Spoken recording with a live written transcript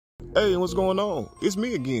Hey, what's going on? It's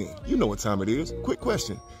me again. You know what time it is. Quick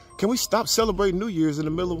question. Can we stop celebrating New Year's in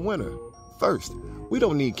the middle of winter? First, we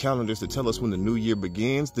don't need calendars to tell us when the new year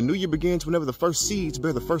begins. The new year begins whenever the first seeds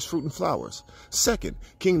bear the first fruit and flowers. Second,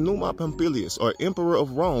 King Numa Pompilius, or Emperor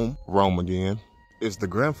of Rome again, is the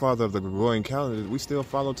grandfather of the Gregorian calendar that we still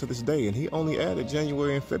follow to this day, and he only added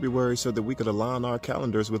January and February so that we could align our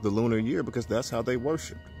calendars with the lunar year because that's how they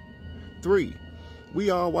worship. 3, we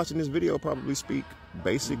all watching this video probably speak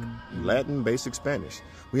basic Latin, basic Spanish.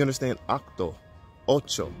 We understand octo,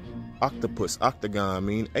 ocho, octopus, octagon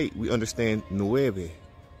mean 8. We understand nueve,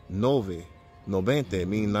 nove, novente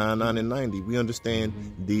mean 9, 9, and 90. We understand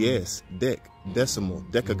diez, dec, decimal,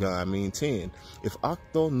 decagon mean 10. If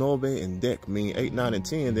octo, nove, and dec mean 8, 9, and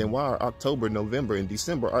 10, then why are October, November, and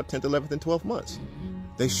December our 10th, 11th, and 12th months?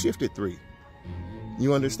 They shifted 3.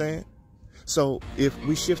 You understand? So if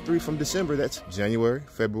we shift 3 from December, that's January,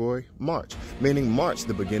 February, March, meaning March,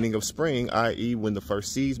 the beginning of spring, i.e. when the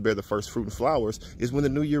first seeds bear the first fruit and flowers, is when the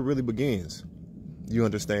new year really begins. You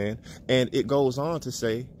understand? And it goes on to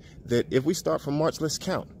say that if we start from March, let's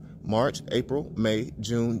count. March, April, May,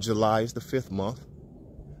 June, July is the 5th month.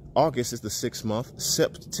 August is the 6th month.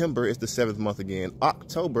 September is the 7th month again.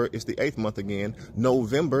 October is the 8th month again.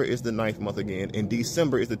 November is the 9th month again. And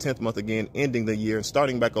December is the 10th month again, ending the year and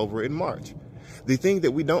starting back over in March. The thing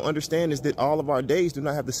that we don't understand is that all of our days do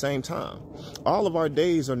not have the same time. All of our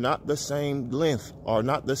days are not the same length, or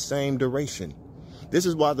not the same duration. This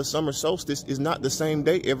is why the summer solstice is not the same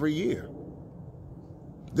day every year.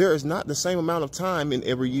 There is not the same amount of time in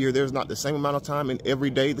every year. There's not the same amount of time in every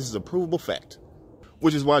day. This is a provable fact.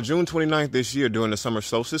 Which is why June 29th this year, during the summer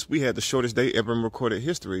solstice, we had the shortest day ever in recorded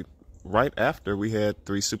history. Right after we had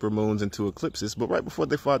 3 supermoons and 2 eclipses, but right before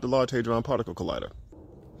they fired the Large Hadron Particle Collider.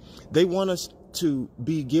 They want us to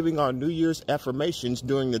be giving our New Year's affirmations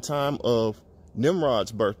during the time of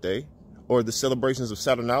Nimrod's birthday, or the celebrations of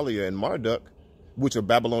Saturnalia and Marduk, which are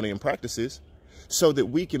Babylonian practices, so that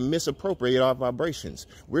we can misappropriate our vibrations.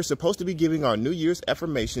 We're supposed to be giving our New Year's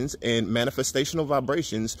affirmations and manifestational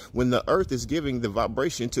vibrations when the earth is giving the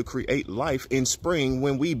vibration to create life in spring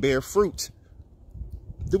when we bear fruit.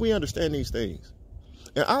 Do we understand these things?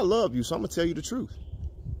 And I love you, so I'm going to tell you the truth.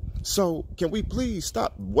 So can we please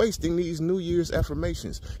stop wasting these New Year's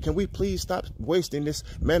affirmations? Can we please stop wasting this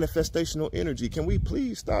manifestational energy? Can we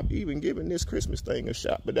please stop even giving this Christmas thing a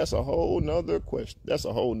shot? But that's a whole nother question. That's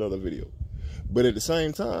a whole nother video. But at the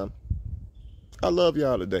same time, I love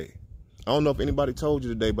y'all today. I don't know if anybody told you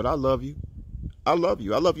today, but I love you. I love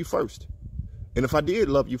you. I love you first. And if I did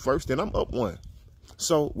love you first, then I'm up 1.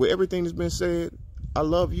 So with everything that's been said, I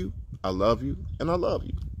love you, and I love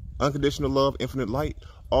you. Unconditional love, infinite light,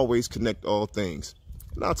 always connect all things.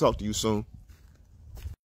 And I'll talk to you soon.